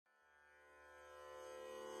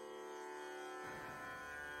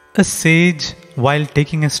A sage, while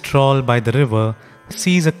taking a stroll by the river,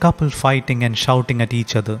 sees a couple fighting and shouting at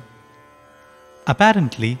each other.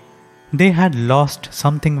 Apparently, they had lost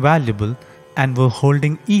something valuable and were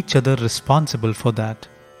holding each other responsible for that.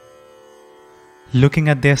 Looking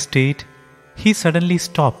at their state, he suddenly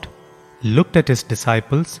stopped, looked at his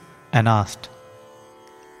disciples, and asked,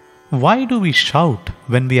 "Why do we shout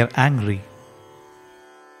when we are angry?"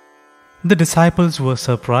 The disciples were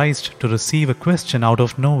surprised to receive a question out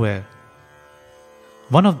of nowhere.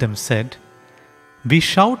 One of them said, "We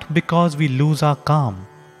shout because we lose our calm."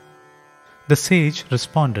 The sage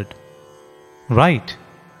responded, "Right,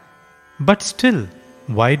 but still,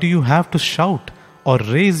 why do you have to shout or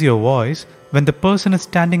raise your voice when the person is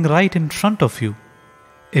standing right in front of you?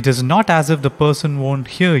 It is not as if the person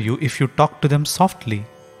won't hear you if you talk to them softly.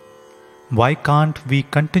 Why can't we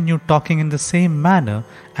continue talking in the same manner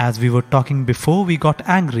as we were talking before we got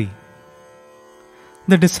angry?"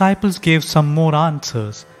 The disciples gave some more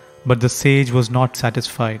answers, but the sage was not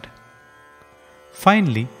satisfied.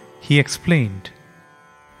 Finally, he explained,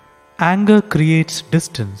 "Anger creates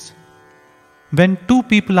distance. When two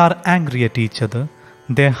people are angry at each other,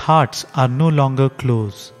 their hearts are no longer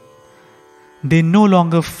close. They no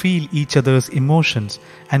longer feel each other's emotions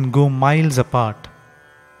and go miles apart.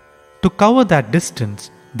 To cover that distance,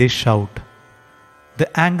 they shout. The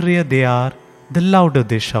angrier they are, the louder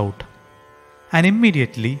they shout. And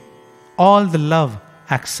immediately, all the love,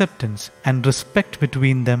 acceptance, and respect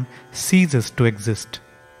between them ceases to exist."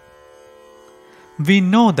 We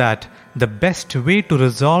know that the best way to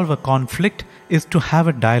resolve a conflict is to have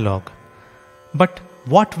a dialogue. But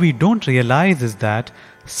what we don't realize is that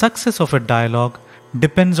success of a dialogue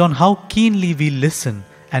depends on how keenly we listen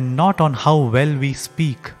and not on how well we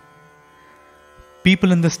speak.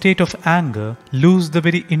 People in the state of anger lose the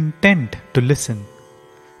very intent to listen.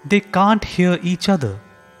 They can't hear each other.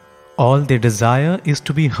 All they desire is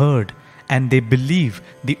to be heard, and they believe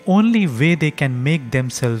the only way they can make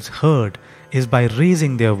themselves heard is by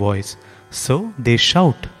raising their voice, so they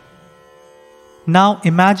shout. Now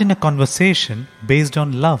imagine a conversation based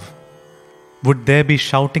on love. Would there be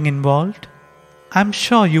shouting involved? I'm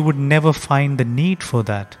sure you would never find the need for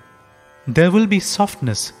that. There will be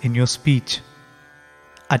softness in your speech.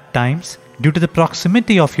 At times, due to the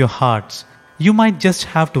proximity of your hearts, you might just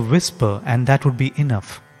have to whisper and that would be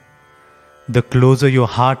enough. The closer your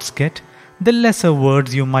hearts get, the lesser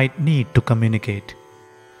words you might need to communicate.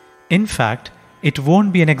 In fact, it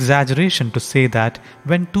won't be an exaggeration to say that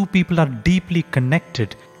when two people are deeply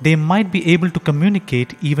connected, they might be able to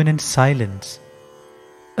communicate even in silence.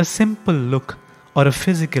 A simple look or a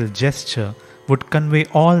physical gesture would convey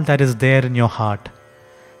all that is there in your heart.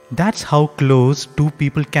 That's how close two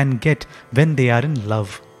people can get when they are in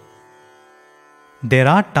love. There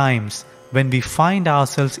are times when we find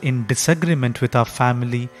ourselves in disagreement with our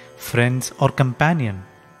family, friends, or companion.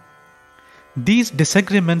 These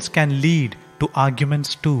disagreements can lead to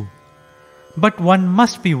arguments too. But one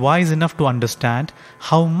must be wise enough to understand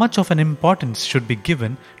how much of an importance should be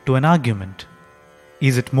given to an argument.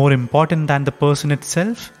 Is it more important than the person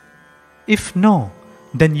itself? If no,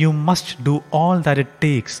 then you must do all that it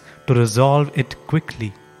takes to resolve it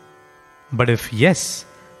quickly. But if yes,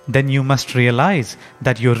 then you must realize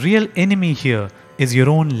that your real enemy here is your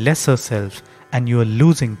own lesser self and you are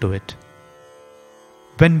losing to it.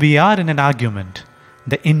 When we are in an argument,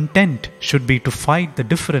 the intent should be to fight the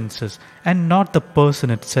differences and not the person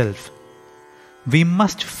itself. We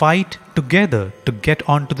must fight together to get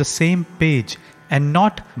onto the same page and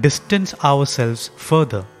not distance ourselves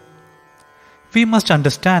further. We must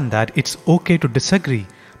understand that it's okay to disagree,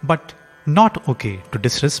 but not okay to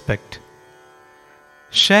disrespect.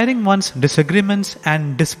 Sharing one's disagreements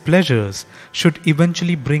and displeasures should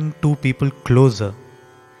eventually bring two people closer.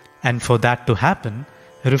 And for that to happen,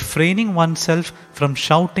 refraining oneself from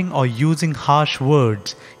shouting or using harsh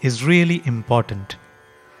words is really important.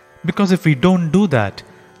 Because if we don't do that,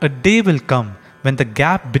 a day will come when the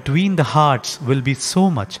gap between the hearts will be so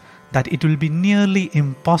much that it will be nearly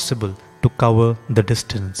impossible to cover the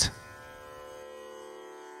distance.